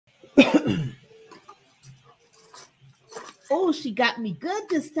Oh, she got me good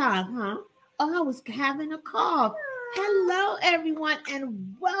this time, huh? Oh, I was having a cough. Hello, everyone,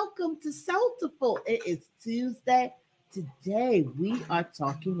 and welcome to Soulful. It is Tuesday. Today, we are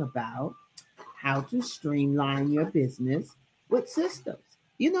talking about how to streamline your business with systems.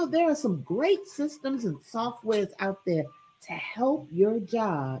 You know, there are some great systems and softwares out there to help your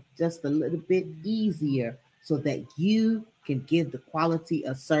job just a little bit easier so that you can give the quality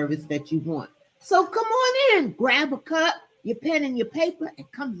of service that you want. So come on in, grab a cup, your pen and your paper,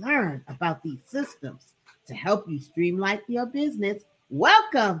 and come learn about these systems to help you streamline your business.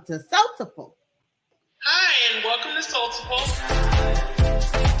 Welcome to Soulful. Hi, and welcome to Soulful.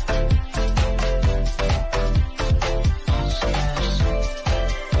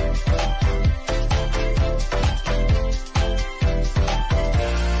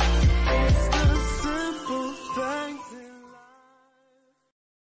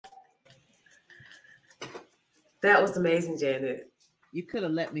 That was amazing, Janet. You could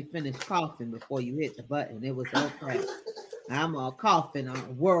have let me finish coughing before you hit the button. It was okay. I'm all coughing on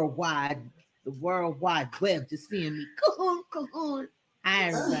the World Wide Web, just seeing me. Cahoon. Hi,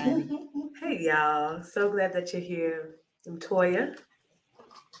 everybody. Hey, y'all. So glad that you're here. I'm Toya.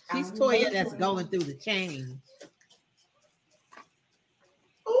 She's Toya that's going through the change.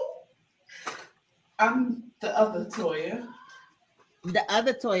 I'm the other Toya. The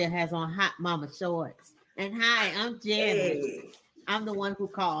other Toya has on hot mama shorts. And hi, I'm Janet. Hey. I'm the one who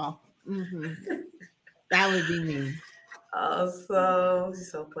coughed. That would be me. Oh, so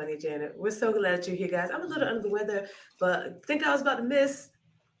funny, Janet. We're so glad that you're here, guys. I'm a little under the weather, but think I was about to miss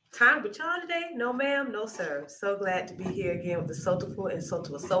time with y'all today. No, ma'am. No, sir. So glad to be here again with the Soulful and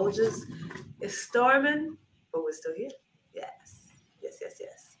Soulful Soldiers. It's storming, but we're still here. Yes.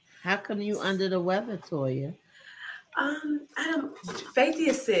 How come you under the weather, Toya? Faithy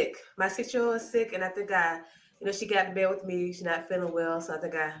is sick. My 6-year-old is sick, and I think she got to bed with me. She's not feeling well, so I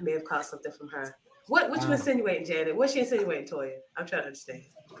think I may have caught something from her. What you insinuating, Janet? What's she insinuating, Toya? I'm trying to understand.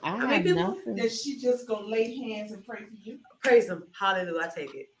 I have nothing. That she just gonna lay hands and pray for you? Praise him. Hallelujah. I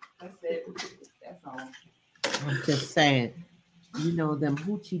take it. That's it. That's all. I'm just saying, you know them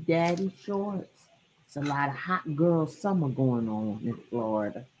hoochie daddy shorts. It's a lot of hot girl summer going on in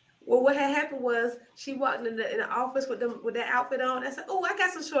Florida. Well, what had happened was she walked in the office with that outfit on. I said, "Oh, I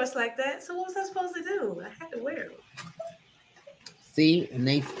got some shorts like that." So what was I supposed to do? I had to wear them. See, and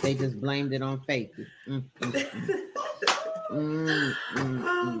they just blamed it on Faith.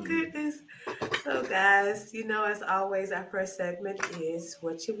 Oh goodness! So guys, as always, our first segment is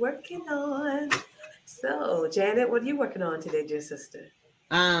what you're working on. So, Janet, what are you working on today, dear sister?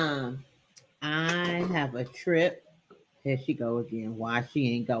 I have a trip. Here she go again. Why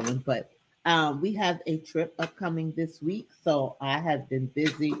she ain't going? But we have a trip upcoming this week, so I have been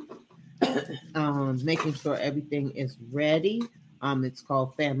busy making sure everything is ready. It's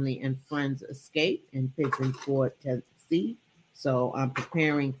called Family and Friends Escape in Pigeon Forge, Tennessee. So I'm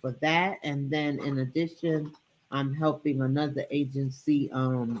preparing for that, and then in addition, I'm helping another agency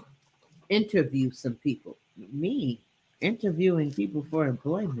interview some people. Me interviewing people for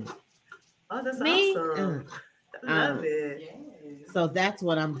employment. Oh, that's awesome. I love it. So that's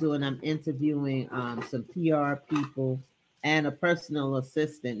what I'm doing. I'm interviewing some PR people and a personal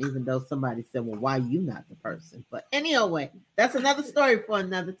assistant, even though somebody said, well, why you not the person? But anyway, that's another story for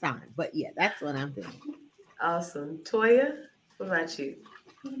another time. But yeah, that's what I'm doing. Awesome. Toya, what about you?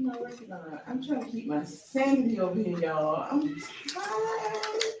 I'm trying to keep my sanity over here, y'all. I'm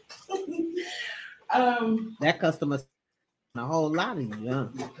tired. That customer a whole lot of you, huh?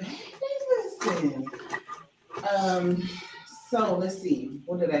 Listen. So let's see.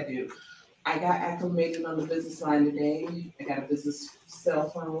 What did I do? I got acclimated on the business line today. I got a business cell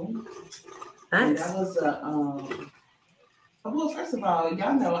phone. Nice. And that was well, first of all,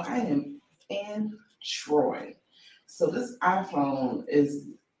 y'all know I am Android. So this iPhone is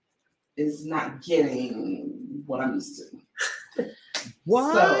not getting what I'm used to.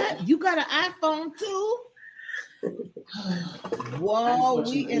 What? So, you got an iPhone too? Whoa,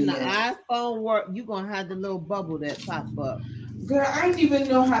 we in the iPhone work. You gonna have the little bubble that pop up. Girl, I didn't even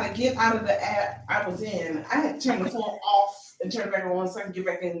know how to get out of the app I was in. I had to turn the phone off and turn it back on so I can get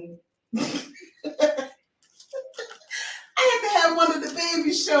back in. I had to have one of the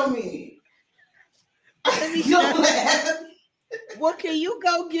babies show me. Well, can you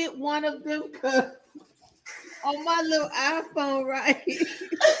go get one of them? On my little iPhone, right?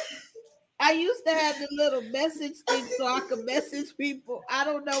 I used to have the little message thing so I could message people. I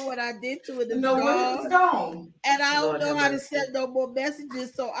don't know what I did to it. It's No, gone. it's gone. And I don't Lord know have how to mercy. send no more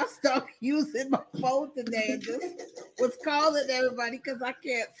messages, so I stopped using my phone today and just was calling everybody because I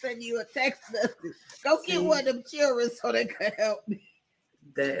can't send you a text message. Go get See? one of them children so they can help me.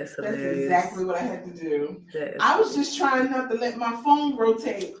 That is That's hilarious. exactly what I had to do. That is I was just trying not to let my phone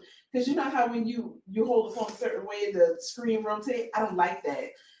rotate. Because you know how when you hold the phone a certain way, the screen rotate? I don't like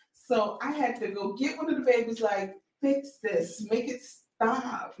that. So I had to go get one of the babies, like, fix this, make it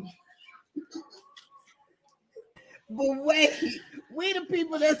stop. But wait, we the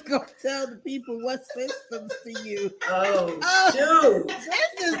people that's gonna tell the people what systems to use. Oh, shoot.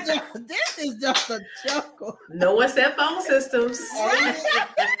 This is just a chuckle. No one said phone systems.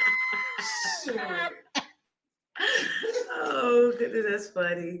 Sure. Oh, goodness, that's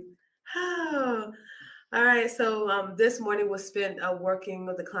funny. Oh. All right, so this morning was spent working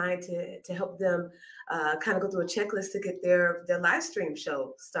with the client to help them kind of go through a checklist to get their live stream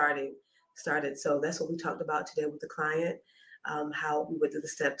show started. So that's what we talked about today with the client, how we went through the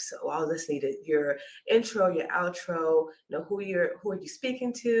steps, all this needed, your intro, your outro, who are you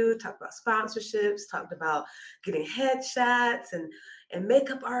speaking to, talked about sponsorships, talked about getting headshots and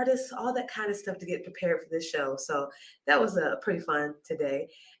makeup artists, all that kind of stuff to get prepared for this show. So that was pretty fun today.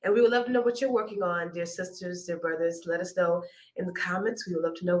 And we would love to know what you're working on, dear sisters, dear brothers. Let us know in the comments. We would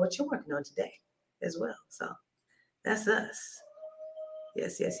love to know what you're working on today as well. So that's us.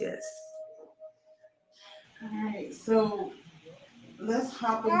 Yes. All right, so let's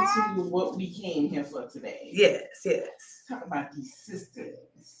hop into what we came here for today. Yes. Talk about these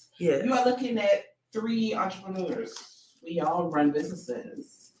systems. Yes. You are looking at 3 entrepreneurs. We all run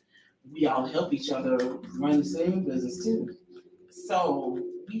businesses. We all help each other run the same business too. So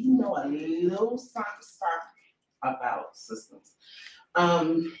we know a little something about systems.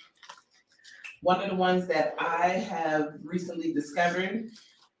 One of the ones that I have recently discovered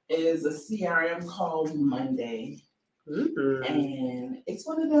is a CRM called Monday. Mm-hmm. And it's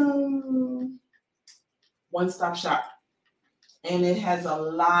one of them one-stop shop. And it has a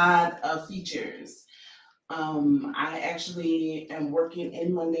lot of features. I actually am working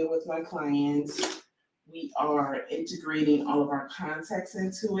in Monday with my clients. We are integrating all of our contacts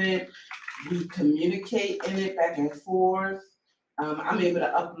into it. We communicate in it back and forth. I'm able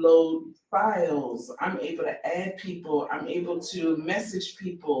to upload files. I'm able to add people. I'm able to message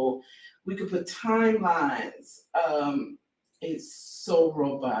people. We could put timelines. It's so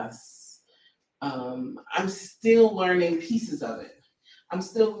robust. I'm still learning pieces of it. I'm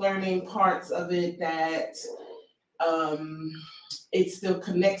still learning parts of it that it still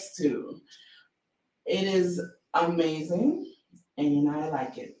connects to. It is amazing, and I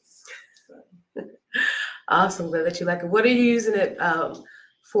like it. So. Awesome. Glad that you like it. What are you using it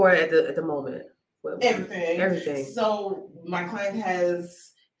for at the moment? Everything. So my client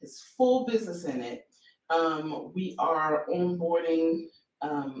has his full business in it. We are onboarding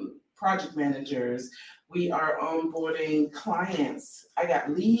project managers. We are onboarding clients. I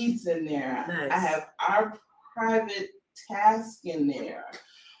got leads in there. Nice. I have our private task in there.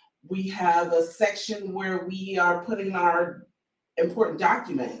 We have a section where we are putting our important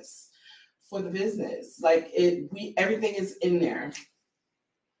documents for the business. Like everything is in there.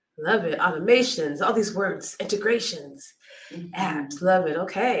 Love it. Automations, all these words, integrations, apps. Love it.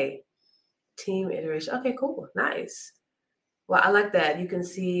 Okay. Team iteration. Okay, cool. Nice. Well, I like that. You can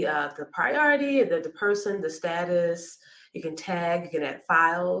see the priority, the person, the status. You can tag, you can add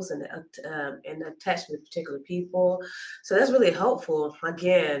files and attach with particular people. So that's really helpful.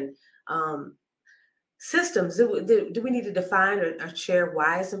 Again, systems. Do we need to define or share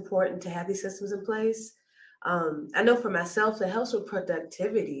why it's important to have these systems in place? I know for myself, it helps with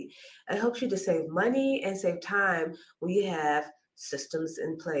productivity. It helps you to save money and save time when you have systems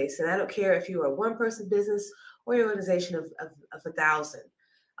in place. And I don't care if you are a one-person business or your organization of 1,000.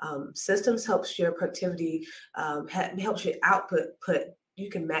 Systems helps your productivity, helps your output. You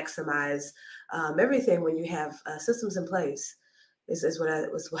can maximize everything when you have systems in place. Is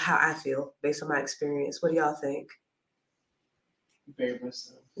how I feel based on my experience. What do y'all think? Very much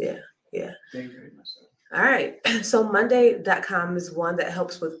so. Yeah. Very, very much so. All right. So Monday.com is one that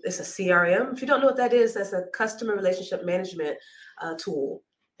helps with, it's a CRM. If you don't know what that is, that's a customer relationship management tool.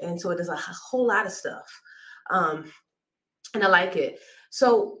 And so it does a whole lot of stuff. And I like it.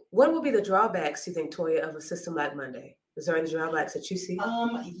 So what would be the drawbacks, you think, Toya, of a system like Monday? Is there any drawbacks that you see?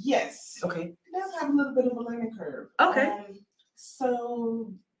 Yes. Okay. It does have a little bit of a learning curve. Okay.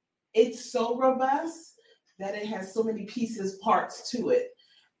 So it's so robust that it has so many parts to it.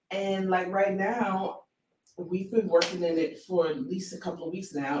 And like right now, we've been working in it for at least a couple of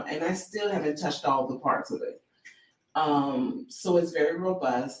weeks now, and I still haven't touched all the parts of it. So it's very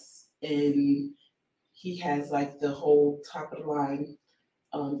robust, and he has like the whole top of the line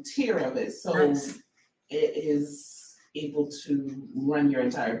tier of it. So Nice. it is able to run your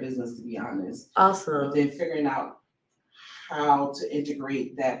entire business, to be honest. Awesome. But then figuring out how to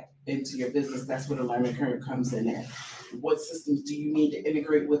integrate that into your business, that's where the learning curve comes in at. What systems do you need to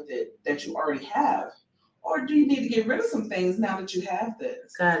integrate with it that you already have? Or do you need to get rid of some things now that you have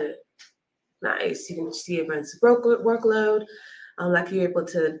this? Got it. Nice. You can see it runs workload. Like you're able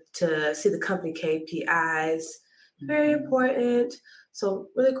to see the company KPIs. Very important. So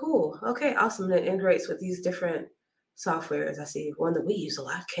really cool. Okay, awesome. It integrates with these different softwares. I see one that we use a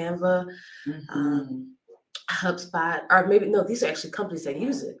lot, Canva, HubSpot, or maybe no, these are actually companies that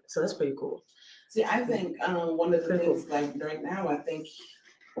use it. So that's pretty cool. See, I think one of the things like right now, I think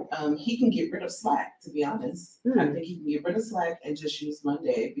he can get rid of Slack, to be honest. I think he can get rid of Slack and just use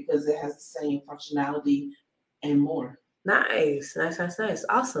Monday because it has the same functionality and more. Nice.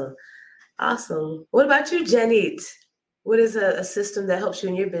 Awesome. What about you, Janit? What is a system that helps you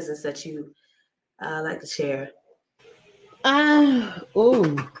in your business that you like to share?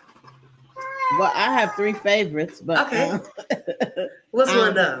 Well, I have 3 favorites, but okay. What's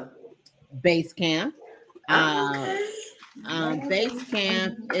one though? Basecamp. Okay.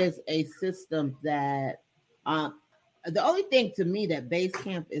 Basecamp is a system that the only thing to me that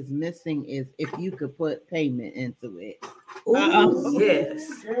Basecamp is missing is if you could put payment into it.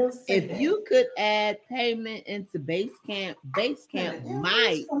 Yes. If you could add payment into Basecamp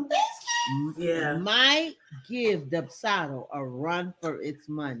might give Dubsado a run for its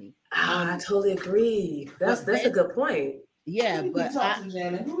money. I totally agree. That's a good point. Yeah, but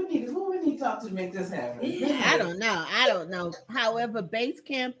who we need to talk to make this happen? Yeah. I don't know. However,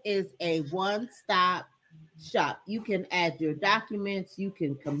 Basecamp is a one-stop shop. You can add your documents, you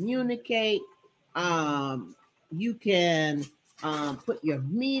can communicate, you can put your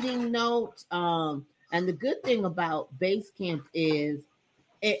meeting notes. And the good thing about Basecamp is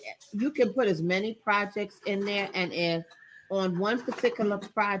you can put as many projects in there, and if on one particular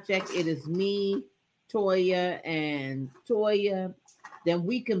project it is me, Toya, then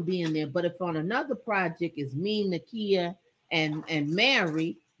we can be in there. But if on another project is me, Nakia, and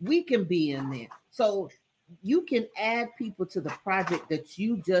Mary, we can be in there. So you can add people to the project that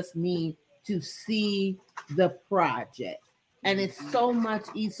you just need to see the project. And it's so much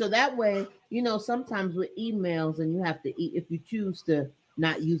easier. So that way, sometimes with emails, and you have to, if you choose to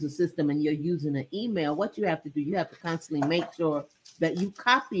not use a system and you're using an email, what you have to do, you have to constantly make sure that you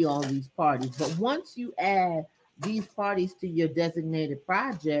copy all these parties. But once you add these parties to your designated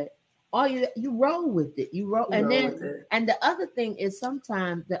project, you roll with it. And the other thing is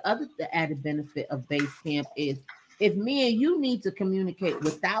sometimes the added benefit of Basecamp is if me and you need to communicate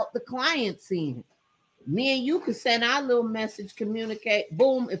without the client seeing it, me and you can send our little message, communicate,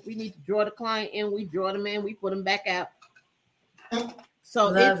 boom. If we need to draw the client in, we draw them in, we put them back out.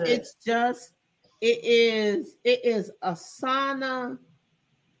 So it is Asana,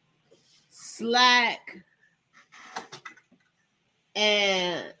 Slack,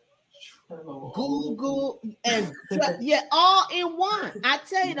 and Google, and all in one. I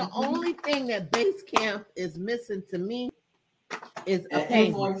tell you, the only thing that Basecamp is missing to me is a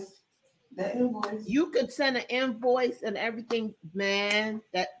payment. That invoice. You could send an invoice and everything, man.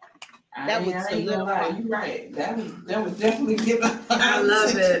 That would solidify. You're right. That would definitely give a I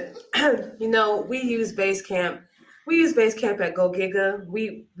love it. We use Basecamp. We use Basecamp at GoGiga.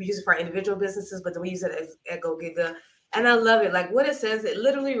 We use it for our individual businesses, but then we use it at GoGiga. And I love it. Like what it says, it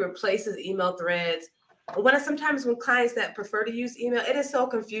literally replaces email threads. Sometimes when clients that prefer to use email, it is so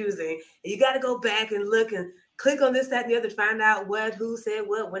confusing. You got to go back and look and click on this, that, and the other to find out who said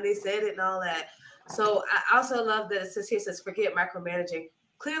what, when they said it, and all that. So I also love that it says forget micromanaging.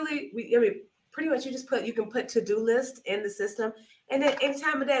 Clearly, pretty much you can put to-do list in the system, and then any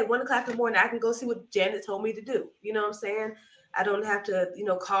time of day, 1:00 in the morning, I can go see what Janet told me to do. You know what I'm saying? I don't have to,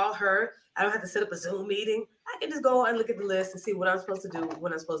 call her. I don't have to set up a Zoom meeting. I can just go and look at the list and see what I'm supposed to do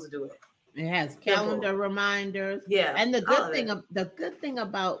when I'm supposed to do it. It has calendar reminders. Yeah. And the good thing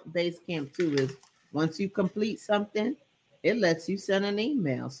about Basecamp too is once you complete something, it lets you send an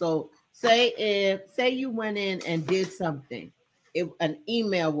email. So say you went in and did something, an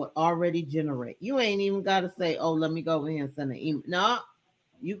email would already generate. You ain't even got to say, oh, let me go over here and send an email. No,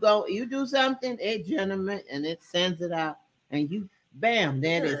 you do something, it generates and it sends it out, and you, bam,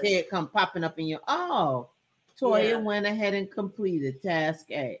 there it is. Here it come popping up in your, Toya Yeah. went ahead and completed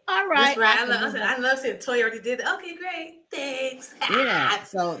task A. All That's right. right. I can move on. I love seeing Toya already did that. Okay, great. Thanks. Yeah,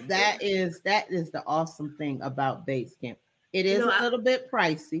 so that is the awesome thing about Basecamp. It You is know, a little bit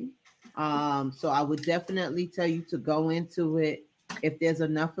pricey. So I would definitely tell you to go into it if there's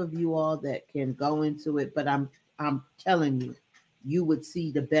enough of you all that can go into it, but I'm telling you, you would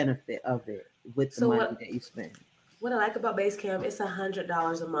see the benefit of it with the money that you spend. What I like about Basecamp, it's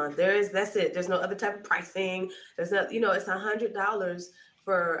 $100 a month. That's it. There's no other type of pricing. There's not, it's $100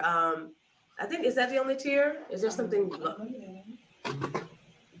 for I think, is that the only tier? Is there something?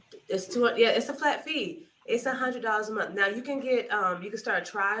 It's it's a flat fee. It's $100 a month. Now you can get you can start a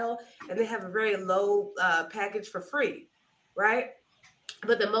trial, and they have a very low package for free, right?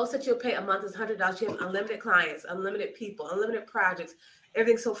 But the most that you'll pay a month is $100. You have unlimited clients, unlimited people, unlimited projects,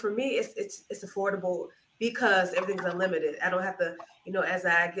 everything. So for me, it's affordable because everything's unlimited. I don't have to, as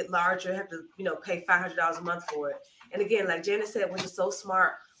I get larger, have to, pay $500 a month for it. And again, like Janet said, which is so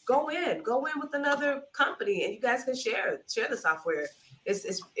smart, go in with another company, and you guys can share the software.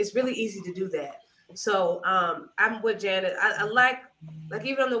 It's really easy to do that. So I'm with Janet. I like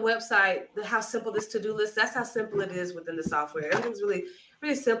even on the website, how simple this to-do list. That's how simple it is within the software. Everything's really,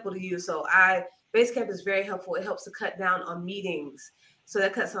 really simple to use. So Basecamp is very helpful. It helps to cut down on meetings. So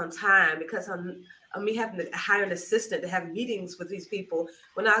that cuts on time. It cuts on me having to hire an assistant to have meetings with these people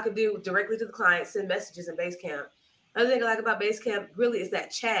when I could do directly to the client, send messages in Basecamp. Another thing I like about Basecamp really is that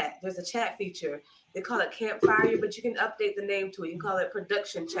chat. There's a chat feature. They call it Campfire, but you can update the name to it. You can call it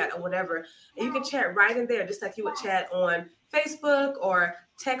production chat or whatever. And you can chat right in there, just like you would chat on Facebook or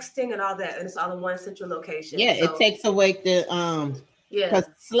texting and all that. And it's all in one central location. Yeah, so, it takes away the because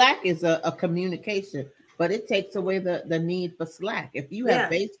Slack is a communication, but it takes away the need for Slack. If you have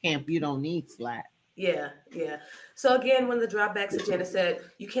Basecamp, you don't need Slack. Yeah. So again, one of the drawbacks, as Jenna said,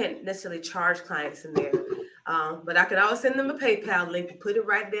 you can't necessarily charge clients in there. But I can always send them a PayPal link and put it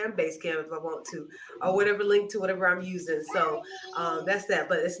right there in Basecamp if I want to, or whatever link to whatever I'm using. So that's that.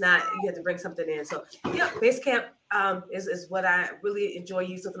 But it's not, you have to bring something in. So yeah, Basecamp is what I really enjoy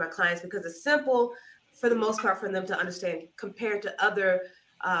using with my clients because it's simple for the most part for them to understand compared to other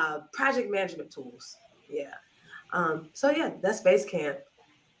project management tools. Yeah. So yeah, that's Basecamp.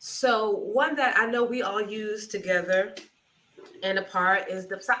 So one that I know we all use together and apart is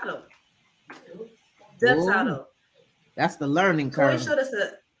Dubsado. Dubsado. That's the learning curve. Toya showed us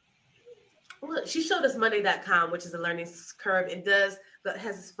she showed us Monday.com, which is a learning curve and has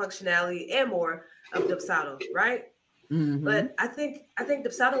this functionality and more of Dubsado, right? Mm-hmm. But I think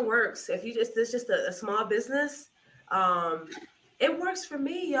Dubsado works. If it's just a small business, it works for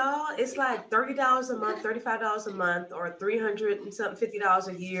me, y'all. It's like $30 a month, $35 a month, or $300 and something, $50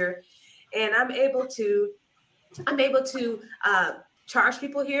 a year, and I'm able to charge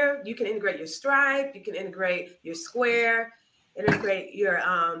people here. You can integrate your Stripe, you can integrate your Square, integrate your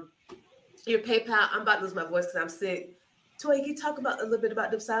PayPal. I'm about to lose my voice because I'm sick. Toy, can you talk a little bit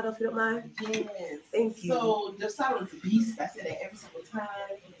about Dubsado if you don't mind? Yes. Thank you. So Dubsado is a beast. I say that every single time.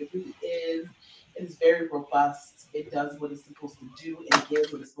 It really is. It is very robust. It does what it's supposed to do and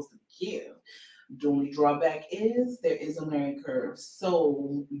gives what it's supposed to give. The only drawback is there is a learning curve.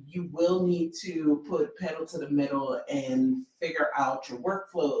 So you will need to put pedal to the metal and figure out your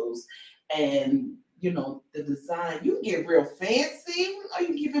workflows and, the design. You can get real fancy or you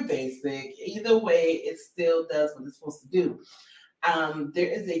can keep it basic. Either way, it still does what it's supposed to do. There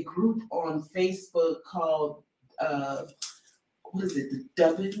is a group on Facebook called, what is it? The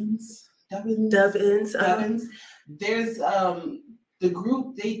Dubbins? There's the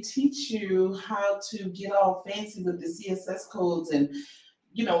group, they teach you how to get all fancy with the CSS codes and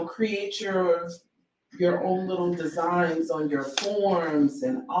create your own little designs on your forms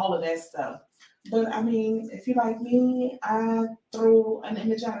and all of that stuff. But I mean, if you're like me, I throw an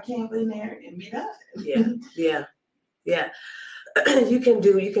image on a Canva in there and be done. Yeah. You can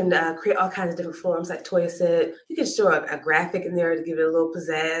create all kinds of different forms, like Toya said. You can show a graphic in there to give it a little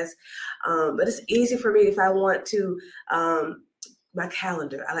pizzazz. But it's easy for me if I want to. My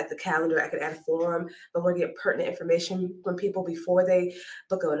calendar. I like the calendar. I can add a form. If I want to get pertinent information from people before they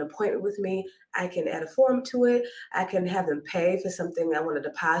book an appointment with me, I can add a form to it. I can have them pay for something I want to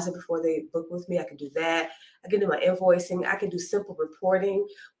deposit before they book with me. I can do that. I can do my invoicing. I can do simple reporting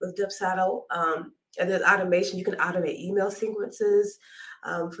with Dubsado. And there's automation. You can automate email sequences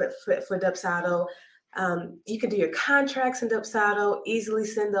for Dubsado. You can do your contracts in Dubsado, easily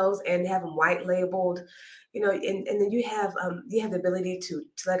send those and have them white labeled, and then you have the ability to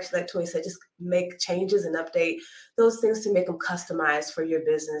like Toya said, just make changes and update those things to make them customized for your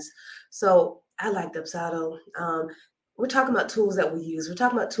business. So I like Dubsado. we're talking about tools that we use. We're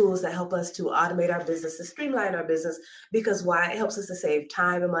talking about tools that help us to automate our business, to streamline our business, because why? It helps us to save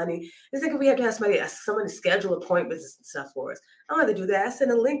time and money. It's like if we have to have somebody schedule appointments and stuff for us. I don't have to do that. I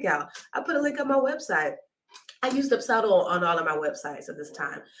send a link out. I put a link on my website. I use Dubsado on all of my websites at this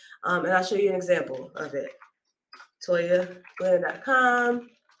time. And I'll show you an example of it. ToyaGlenn.com,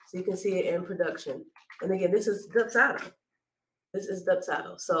 so you can see it in production. And again, this is Dubsado. This is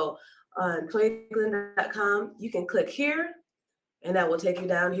Dubsado. So on ToyaGlenn.com, you can click here, and that will take you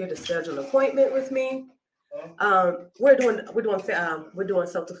down here to schedule an appointment with me. We're doing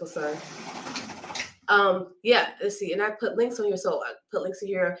Self-Fulfilled Son. Yeah, let's see. And I put links on here. So I put links in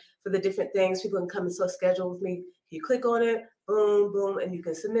here for the different things. People can come and schedule with me. You click on it, boom, boom, and you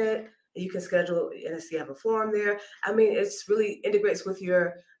can submit. You can schedule, and I see you have a form there. I mean, it's really integrates with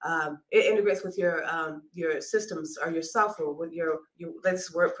your your systems or your software with your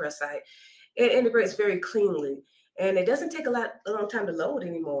latest WordPress site. It integrates very cleanly, and it doesn't take a long time to load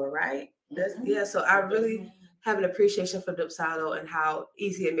anymore, right? Yeah. So I really have an appreciation for Dubsado and how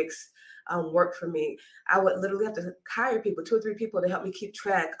easy it makes work for me. I would literally have to hire people, 2 or 3 people, to help me keep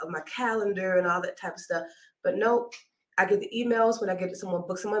track of my calendar and all that type of stuff. But nope. I get the emails when I get someone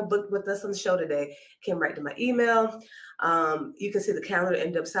booked with us on the show today, came right to my email. You can see the calendar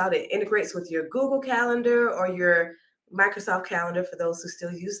in Dubsado. It integrates with your Google Calendar or your Microsoft Calendar for those who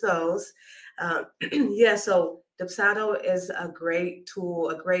still use those. Yeah, so Dubsado is a great tool,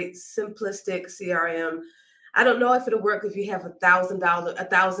 a great simplistic CRM. I don't know if it'll work if you have 1,000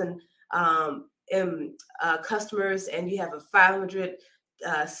 customers and you have a 500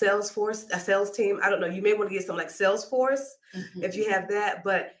 sales team. I don't know. You may want to get something like Salesforce if you have that.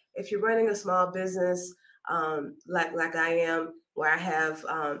 But if you're running a small business, like I am, where I have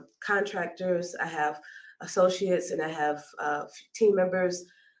contractors, I have associates, and I have team members,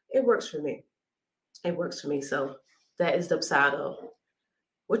 it works for me. It works for me. So that is Dubsado.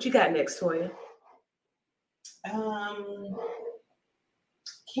 What you got next, Toya?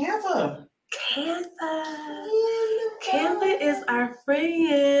 Canva. Canva is our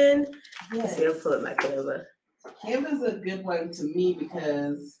friend. Yes. See, I'll pull up my Canva. Canva is a good one to me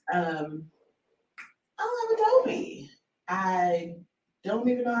because I love Adobe. I don't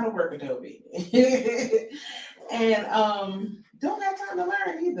even know how to work Adobe. And don't have time to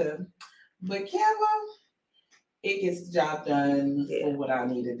learn either. But Canva, it gets the job done for what I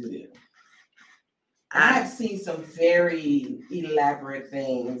needed to do. I've seen some very elaborate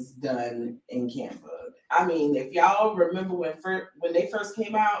things done in Canva. I mean, if y'all remember when they first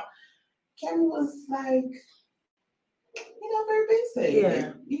came out, Canva was like, very basic.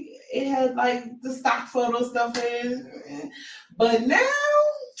 Yeah. It had like the stock photo stuff in, but now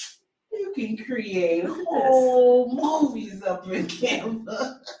you can create whole movies up in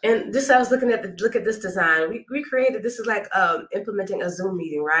Canva. And this, I was look at this design. We created, this is like implementing a Zoom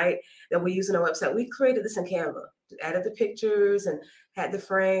meeting, right? That we use on our website. We created this in Canva, added the pictures and had the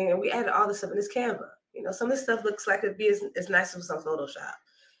frame, and we added all this stuff in this Canva. Some of this stuff looks like it'd be as nice as some Photoshop.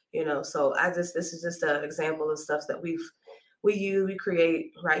 So this is just an example of stuff that we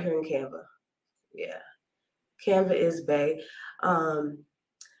create right here in Canva. Yeah. Canva is bae.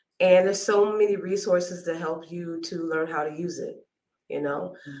 And there's so many resources to help you to learn how to use it, and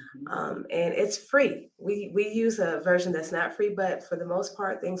it's free. We use a version that's not free, but for the most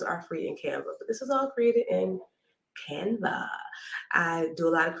part, things are free in Canva. But this is all created in Canva. I do a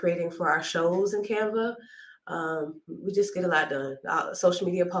lot of creating for our shows in Canva. We just get a lot done. Social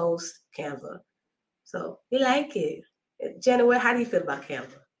media posts, Canva. So we like it. Jenna, how do you feel about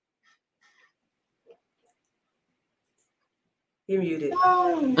Canva? You're muted.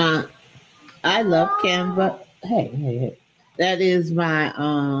 I love Canva. Hey. That is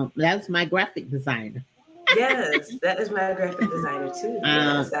that's my graphic designer. Yes, that is my graphic designer too.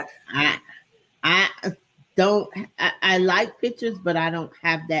 Yes. I like pictures, but I don't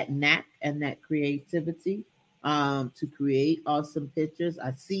have that knack and that creativity to create awesome pictures.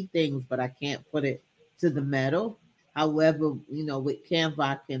 I see things, but I can't put it to the metal. However, with Canva,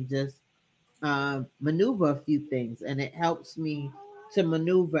 I can just maneuver a few things, and it helps me to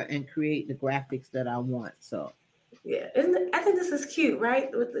maneuver and create the graphics that I want. So yeah, I think this is cute, right?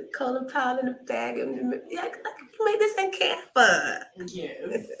 With the color palette in the bag, and I can make this in Canva.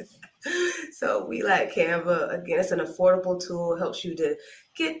 Yes. So we like Canva. Again, it's an affordable tool. Helps you to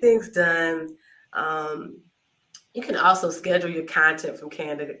get things done. You can also schedule your content from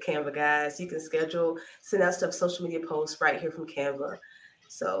Canva, guys. You can send out stuff, social media posts right here from Canva.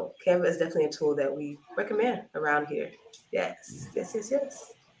 So Canva is definitely a tool that we recommend around here. Yes.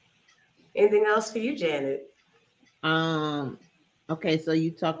 Anything else for you, Janet? Okay, so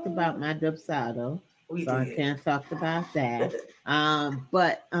you talked about my Dubsado. We So I did. can't talk about that.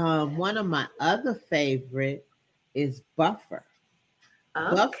 But one of my other favorite is Buffer.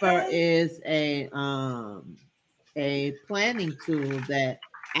 Buffer Okay. is a planning tool that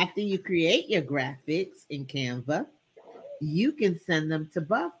after you create your graphics in Canva, you can send them to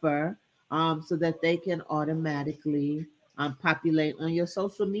Buffer so that they can automatically populate on your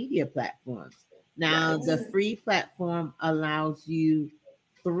social media platforms. Now, the Nice. free platform allows you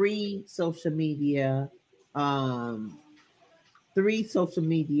three social media, um, three social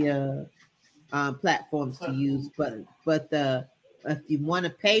media platforms to use, but the if you want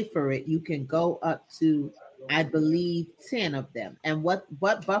to pay for it, you can go up to I believe 10 of them. And what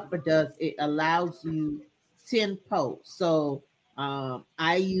Buffer does, it allows you 10 posts. So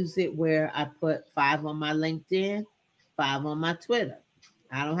I use it where I put 5 on my LinkedIn, 5 on my Twitter.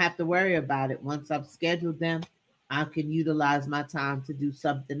 I don't have to worry about it. Once I've scheduled them, I can utilize my time to do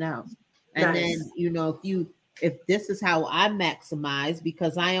something else. And Nice. then, if this is how I maximize,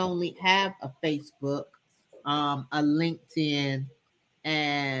 because I only have a Facebook, a LinkedIn,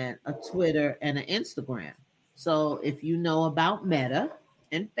 and a Twitter and an Instagram. So if you know about Meta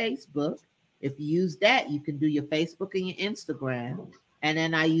and Facebook, if you use that, you can do your Facebook and your Instagram. And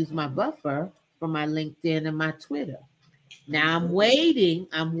then I use my Buffer for my LinkedIn and my Twitter. Now I'm waiting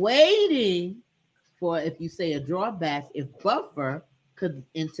for, if you say a drawback, if Buffer could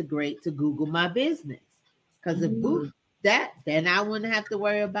integrate to Google My Business. Because if Google Mm. that, then I wouldn't have to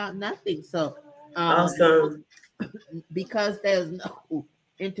worry about nothing. So Awesome. because there's no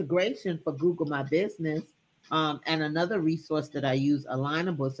integration for Google My Business, and another resource that I use,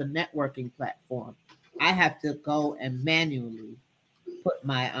 Alignable, is a networking platform. I have to go and manually put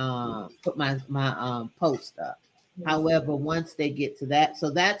my post up. However, once they get to that, so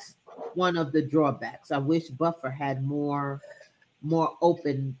that's one of the drawbacks. I wish Buffer had more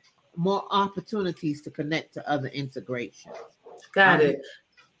open, more opportunities to connect to other integrations. Got Um, it.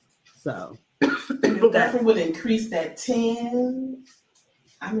 so If Got Buffer would increase that 10,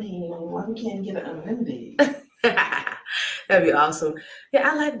 I mean, why we can't get it unlimited? That'd be awesome. Yeah,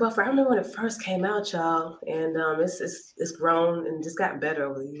 I like Buffer. I remember when it first came out, y'all, and it's grown and just gotten better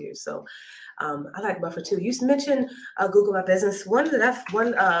over the years. So I like Buffer too. You mentioned Google My Business. One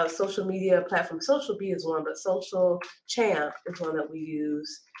social media platform. Social B is one, but Social Champ is one that we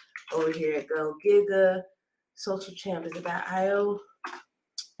use over here at Go Giga. Social Champ is about IO,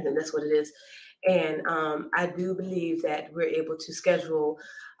 and that's what it is. And I do believe that we're able to schedule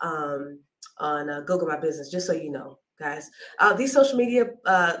on Google My Business, just so you know, guys. These social media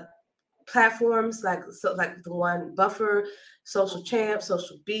platforms, like the one Buffer, Social Champ,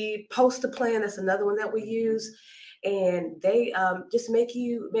 Social B, Poster Plan, that's another one that we use. And they just make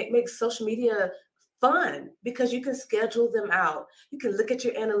social media fun because you can schedule them out. You can look at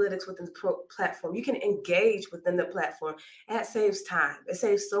your analytics within the platform. You can engage within the platform. That saves time. It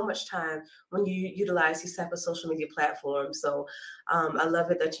saves so much time when you utilize these type of social media platforms. So I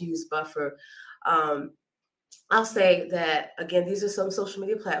love it that you use Buffer. I'll say that, again, these are some social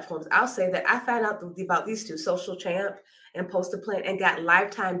media platforms. I'll say that I found out about these two, Social Champ and Poster Plan, and got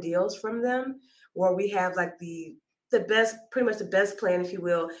lifetime deals from them where we have like the best, pretty much the best plan, if you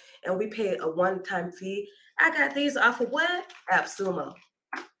will, and we pay a one-time fee. I got these off of what? AppSumo.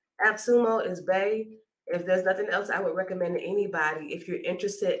 AppSumo is Bay. If there's nothing else, I would recommend to anybody, if you're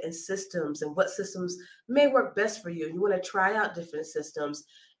interested in systems and what systems may work best for you, you want to try out different systems,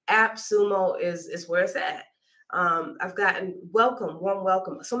 AppSumo is where it's at. I've gotten warm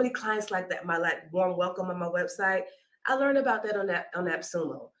welcome. So many clients like that. My warm welcome on my website. I learned about that on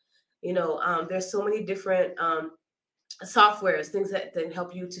AppSumo. There's so many different softwares, things that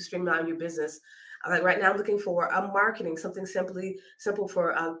help you to streamline your business. Like right now, I'm looking for a marketing, something simple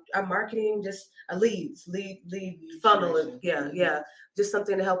for our marketing, just a lead funnel, and just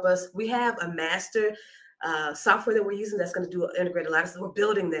something to help us. We have a master software that we're using that's going to integrate a lot of stuff. We're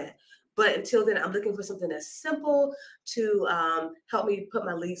building that. But until then, I'm looking for something that's simple to help me put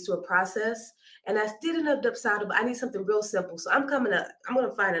my leads to a process. And I did end up Dubsado, but I need something real simple. So I'm going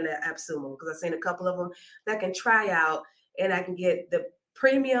to find an AppSumo because I've seen a couple of them that I can try out, and I can get the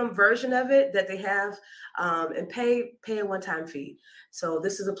premium version of it that they have and pay a one-time fee. So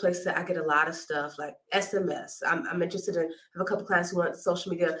this is a place that I get a lot of stuff like SMS. I'm interested in, I have a couple clients who want social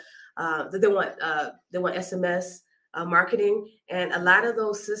media, they want SMS marketing, and a lot of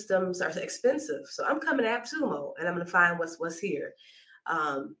those systems are expensive. So I'm coming to AppSumo and I'm going to find what's here.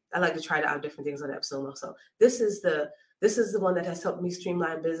 I like to try out different things on AppSumo. So this is the one that has helped me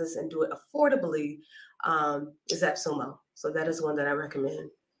streamline business and do it affordably. Is AppSumo. So that is one that I recommend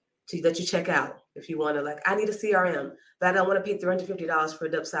that you check out if you want to. Like, I need a CRM, but I don't want to pay $350 for a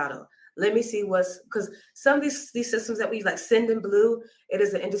Dubsado. let me see because some of these systems that we use, like Sendinblue, it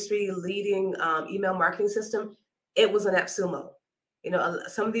is an industry leading email marketing system. It was an AppSumo.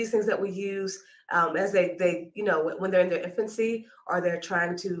 Some of these things that we use as they when they're in their infancy, or they're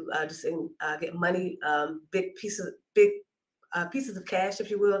trying to get money, big pieces of cash,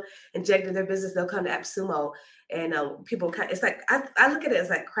 if you will, injected in their business, they'll come to AppSumo, and people it's like I look at it as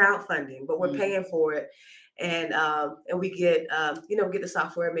like crowdfunding, but we're paying for it, and we get get the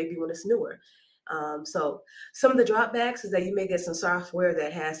software maybe when it's newer. So some of the dropbacks is that you may get some software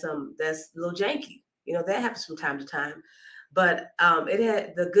that has that's a little janky. That happens from time to time. But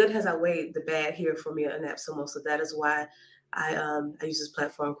the good has outweighed the bad here for me on AppSumo, so that is why I use this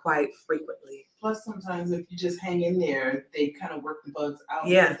platform quite frequently. Plus, sometimes if you just hang in there, they kind of work the bugs out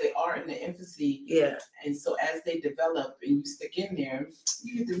because they are in the infancy. Yeah. And so as they develop and you stick in there,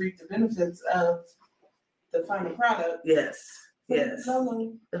 you get to reap the benefits of the final product. Yes. For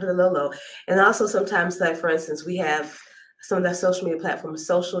the low. And also sometimes, like for instance, we have some of that social media platforms,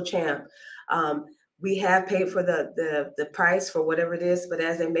 Social Champ. We have paid for the price for whatever it is, but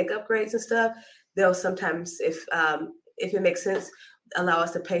as they make upgrades and stuff, they'll sometimes, if it makes sense, allow us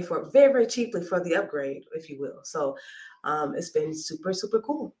to pay for it very, very cheaply for the upgrade, if you will. So it's been super, super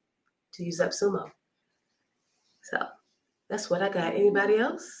cool to use AppSumo. So that's what I got. Anybody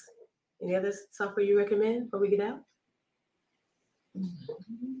else? Any other software you recommend before we get out?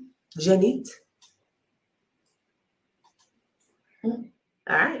 Janette?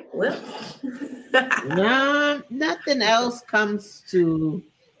 All right, well. No, nothing else comes to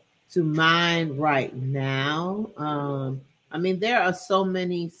mind right now. I mean, there are so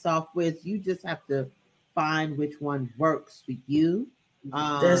many softwares. You just have to find which one works for you.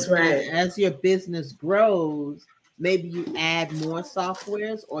 That's right. As your business grows, maybe you add more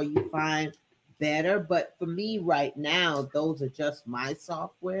softwares or you find better. But for me right now, those are just my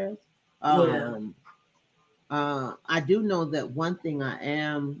softwares. I do know that one thing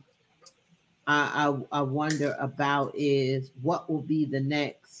I wonder about is what will be the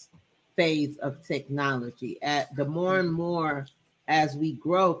next phase of technology. The more and more as we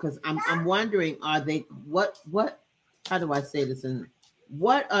grow, because I'm wondering, are they what how do I say this, and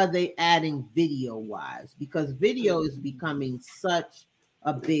what are they adding video wise? Because video is becoming such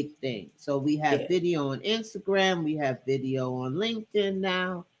a big thing. So we have video on Instagram, we have video on LinkedIn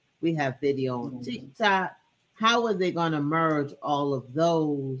now, we have video on TikTok. How are they going to merge all of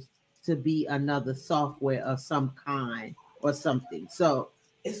those to be another software of some kind or something? So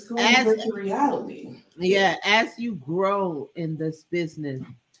it's going to virtual reality. Yeah, as you grow in this business,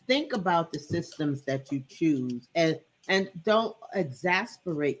 think about the systems that you choose and don't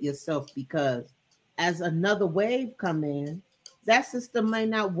exasperate yourself, because as another wave come in, that system may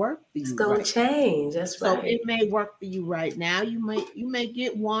not work for you. It's going to change. That's right. So it may work for you right now. You may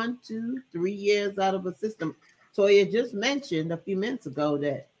get 1, 2, 3 years out of a system. Toya just mentioned a few minutes ago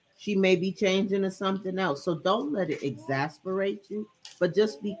that she may be changing to something else. So don't let it exasperate you, but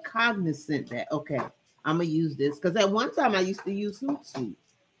just be cognizant that, okay, I'm going to use this. Because at one time I used to use Hootsuite,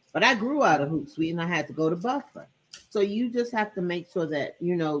 but I grew out of Hootsuite and I had to go to Buffer. So you just have to make sure that,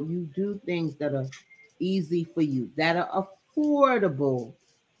 you do things that are easy for you, that are affordable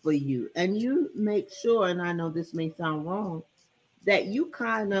for you. And you make sure, and I know this may sound wrong, that you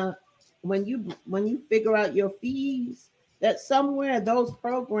kind of, when you figure out your fees, that somewhere those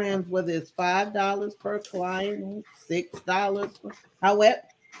programs, whether it's $5 per client, $6, however,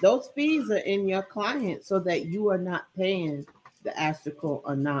 those fees are in your client so that you are not paying the astronomical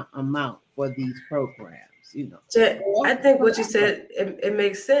amount for these programs. I think what you said, it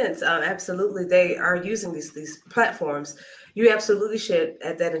makes sense. Absolutely, they are using these platforms. You absolutely should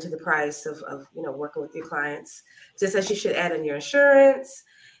add that into the price of working with your clients, just as you should add in your insurance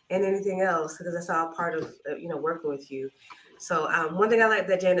and anything else, because that's all part of working with you. So one thing I like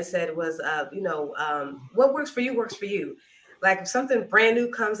that Janet said was what works for you works for you. Like if something brand new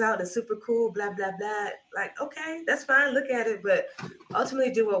comes out and super cool, blah blah blah, like okay, that's fine, look at it, but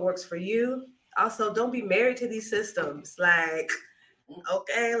ultimately do what works for you. Also, don't be married to these systems. Like,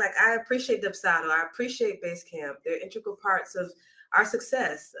 okay, like I appreciate Dubsado, I appreciate Basecamp. They're integral parts of our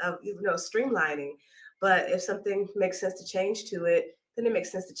success, of streamlining. But if something makes sense to change to it, then it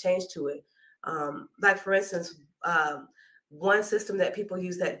makes sense to change to it. Like for instance, one system that people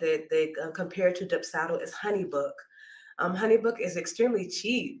use that they compare to Dubsado is HoneyBook. HoneyBook is extremely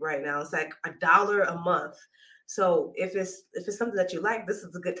cheap right now. It's like $1 a month. So if it's something that you like, this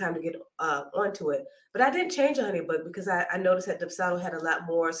is a good time to get onto it. But I didn't change a HoneyBook because I noticed that Dubsado had a lot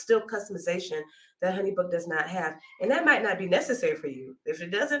more still customization that HoneyBook does not have. And that might not be necessary for you. If it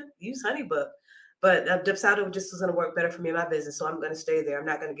doesn't, use HoneyBook. But Dubsado just was going to work better for me in my business, so I'm going to stay there. I'm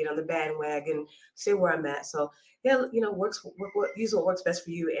not going to get on the bandwagon, stay where I'm at. So yeah, use what works best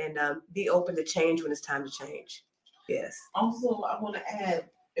for you, and be open to change when it's time to change. Yes. Also, I want to add,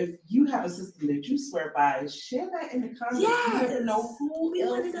 if you have a system that you swear by, share that in the comments. Yes. You never know who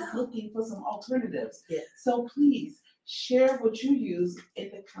else is looking for some alternatives. Yes. So please share what you use in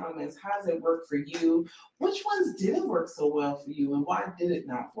the comments. How does it work for you? Which ones didn't work so well for you, and why did it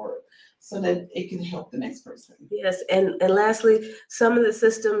not work? So that it can help the next person. Yes, and lastly, some of the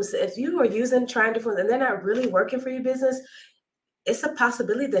systems, if you are trying different, and they're not really working for your business, it's a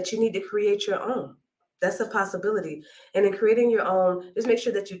possibility that you need to create your own. That's a possibility. And in creating your own, just make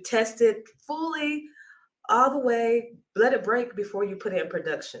sure that you test it fully, all the way, let it break before you put it in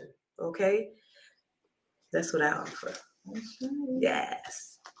production. Okay? That's what I offer. That's right.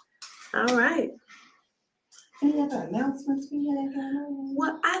 Yes. All right. Any other announcements we have going on?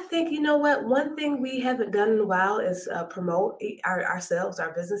 Well, I think, you know what, one thing we haven't done in a while is promote ourselves,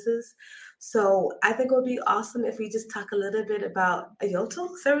 our businesses. So I think it would be awesome if we just talk a little bit about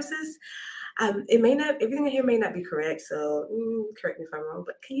Ayoto services. Everything in here may not be correct, so correct me if I'm wrong,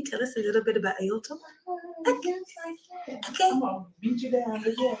 but can you tell us a little bit about Ayoto? Yes, I can. Okay. I'm gonna beat you down,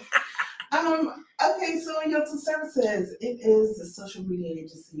 but yes. Okay, so Ayoto Services, it is a social media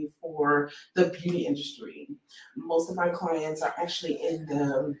agency for the beauty industry. Most of my clients are actually in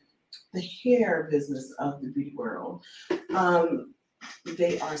the hair business of the beauty world.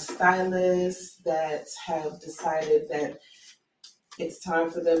 They are stylists that have decided that it's time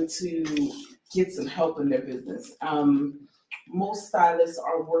for them to get some help in their business. Most stylists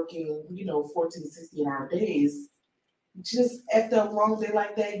are working, 14, 16-hour days. Just after a long day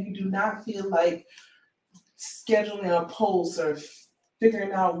like that, you do not feel like scheduling a post or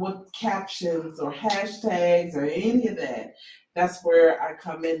figuring out what captions or hashtags or any of that. That's where I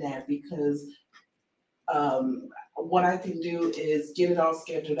come in at, because what I can do is get it all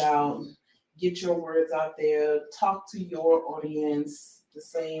scheduled out, get your words out there, talk to your audience, the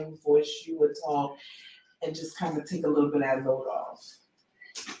same voice you would talk, and just kind of take a little bit of that load off.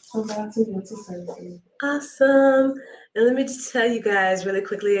 So that's Ayoto Services. Awesome. And let me just tell you guys really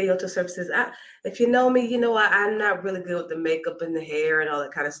quickly, Ayoto Services. If you know me, you know I'm not really good with the makeup and the hair and all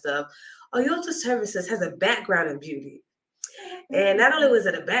that kind of stuff. Ayoto Services has a background in beauty. And not only was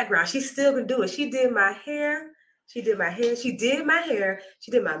it a background, she still can do it. She did my hair. She did my hair. She did my hair.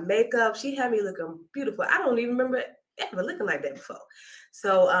 She did my makeup. She had me looking beautiful. I don't even remember ever looking like that before.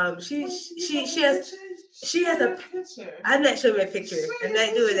 So she has a picture. I'm not showing my picture. I'm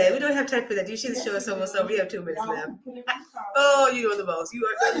not doing that. We don't have time for that. You should show us almost over. We have 2 minutes left. Oh, you are the most. You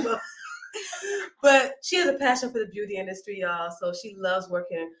are the most. But she has a passion for the beauty industry, y'all. So she loves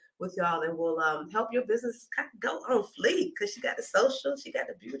working with y'all and will help your business kind of go on fleek, because she got the social, she got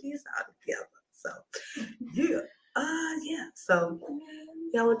the beauty, it's all together. So yeah. So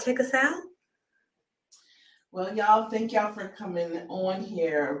y'all want to take us out? Well, y'all, thank y'all for coming on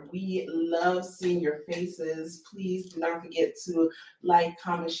here. We love seeing your faces. Please do not forget to like,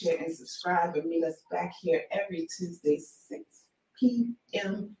 comment, share, and subscribe, and meet us back here every Tuesday, 6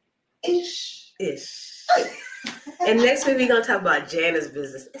 p.m. ish. And next week we're gonna talk about Jana's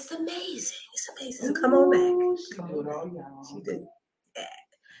business. It's amazing. It's amazing. So come on back. She do it all, y'all. She do. Yeah.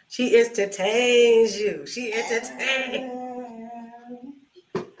 She entertains you. She entertains.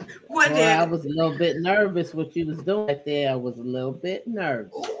 What? Boy, I was a little bit nervous what you was doing right there. I was a little bit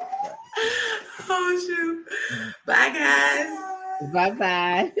nervous. Oh shoot! Bye, guys. Bye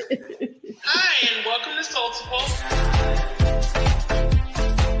bye. Hi, and welcome to Soulful.